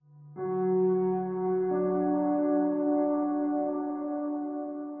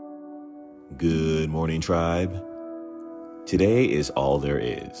Good morning, tribe. Today is all there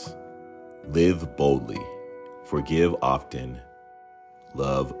is. Live boldly, forgive often,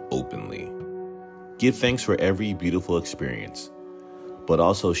 love openly. Give thanks for every beautiful experience, but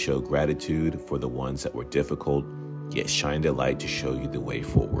also show gratitude for the ones that were difficult, yet shine the light to show you the way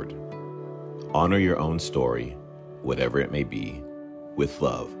forward. Honor your own story, whatever it may be, with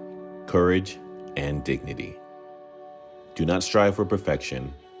love, courage, and dignity. Do not strive for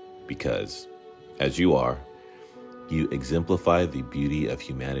perfection because, as you are, you exemplify the beauty of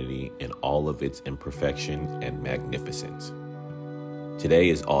humanity in all of its imperfection and magnificence. Today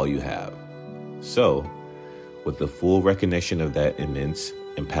is all you have. So, with the full recognition of that immense,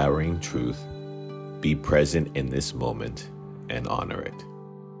 empowering truth, be present in this moment and honor it.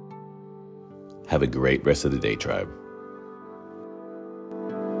 Have a great rest of the day, tribe.